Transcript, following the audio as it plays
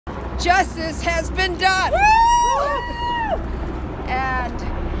justice has been done. And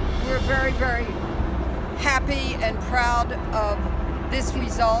we're very, very happy and proud of this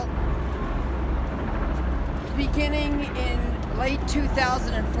result. Beginning in late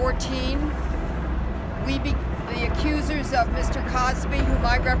 2014, the accusers of Mr. Cosby, whom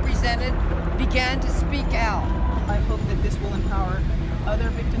I represented, began to speak out. I hope that this will empower other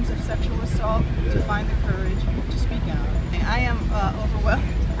victims of sexual assault to find the courage to speak out. I am overwhelmed.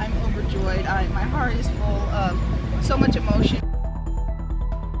 I'm overjoyed. My heart is full of so much emotion.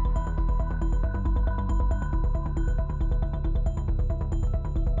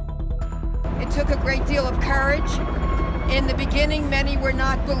 It took a great deal of courage. In the beginning, many were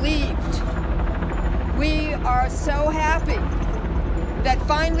not believed. We are so happy that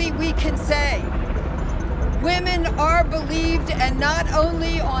finally we can say women are believed, and not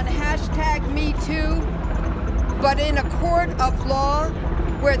only on #MeToo, but in a court of law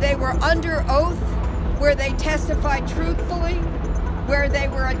where they were under oath, where they testified truthfully, where they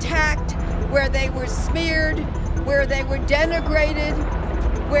were attacked, where they were smeared, where they were denigrated,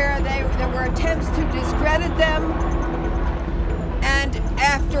 where there were attempts to discredit them. And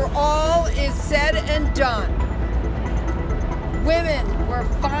after all is said and done, women were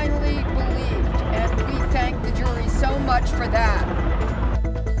finally believed, and we thank the jury so much for that.